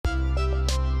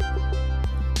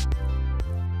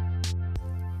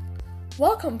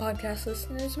Welcome, podcast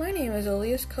listeners. My name is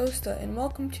Elias Costa, and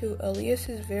welcome to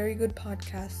Elias's Very Good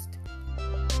Podcast.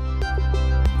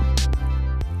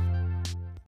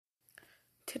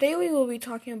 Today we will be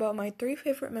talking about my 3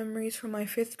 favorite memories from my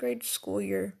 5th grade school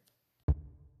year.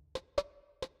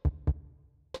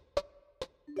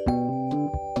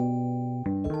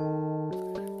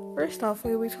 First off,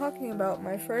 we will be talking about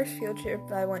my first field trip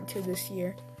that I went to this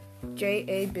year,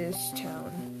 J.A.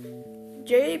 Biztown.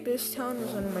 J.A. Biztown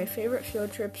was one of my favorite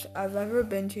field trips I've ever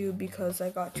been to because I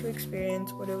got to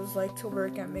experience what it was like to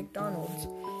work at McDonald's,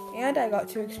 and I got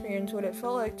to experience what it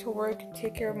felt like to work and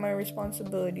take care of my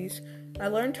responsibilities. I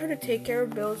learned how to take care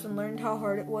of bills and learned how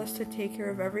hard it was to take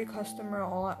care of every customer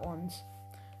all at once.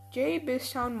 J.A.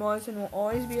 Biztown was and will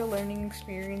always be a learning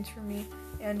experience for me,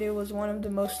 and it was one of the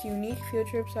most unique field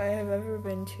trips I have ever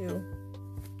been to.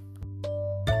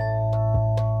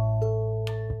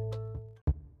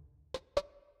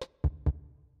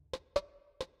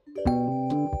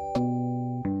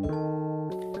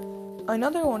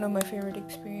 Another one of my favorite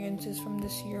experiences from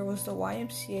this year was the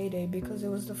YMCA Day because it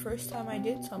was the first time I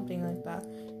did something like that,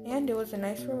 and it was a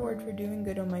nice reward for doing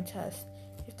good on my test.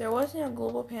 If there wasn't a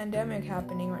global pandemic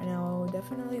happening right now, I would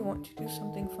definitely want to do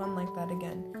something fun like that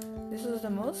again. This was the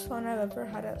most fun I've ever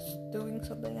had at doing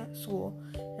something at school,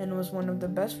 and was one of the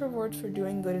best rewards for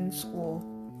doing good in school.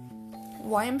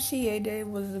 YMCA Day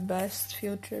was the best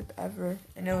field trip ever,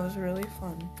 and it was really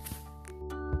fun.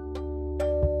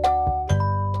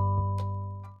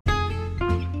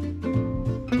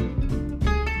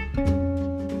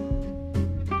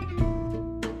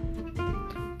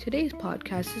 Today's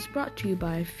podcast is brought to you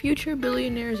by Future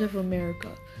Billionaires of America,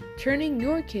 turning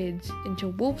your kids into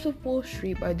Wolves of Wall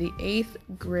Street by the 8th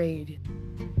grade.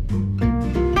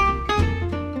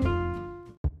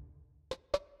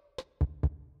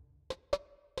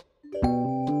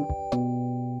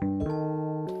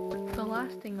 The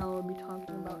last thing I will be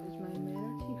talking about is my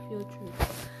Manatee field trip.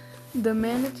 The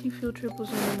Manatee field trip was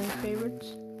one of my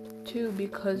favorites too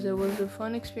because it was a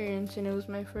fun experience and it was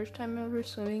my first time ever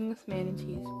swimming with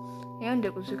manatees. And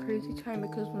it was a crazy time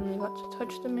because when we got to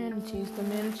touch the manatee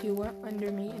went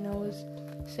under me and I was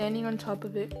standing on top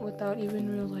of it without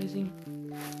even realizing.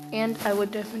 And I would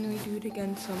definitely do it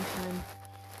again sometime.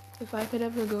 If I could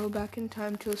ever go back in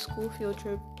time to a school field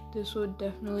trip, this would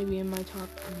definitely be in my top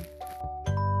 10.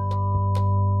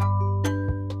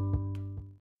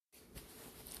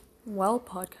 Well,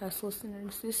 podcast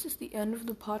listeners, this is the end of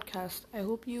the podcast. I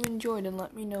hope you enjoyed and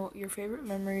let me know what your favorite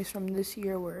memories from this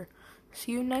year were.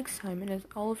 See you next time, and as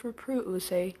Oliver Pruitt would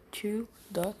say, to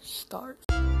the stars.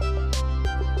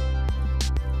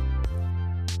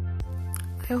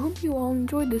 I hope you all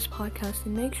enjoyed this podcast,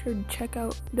 and make sure to check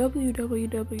out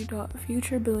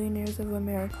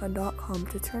www.futurebillionairesofamerica.com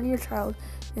to turn your child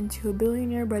into a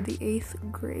billionaire by the 8th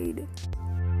grade.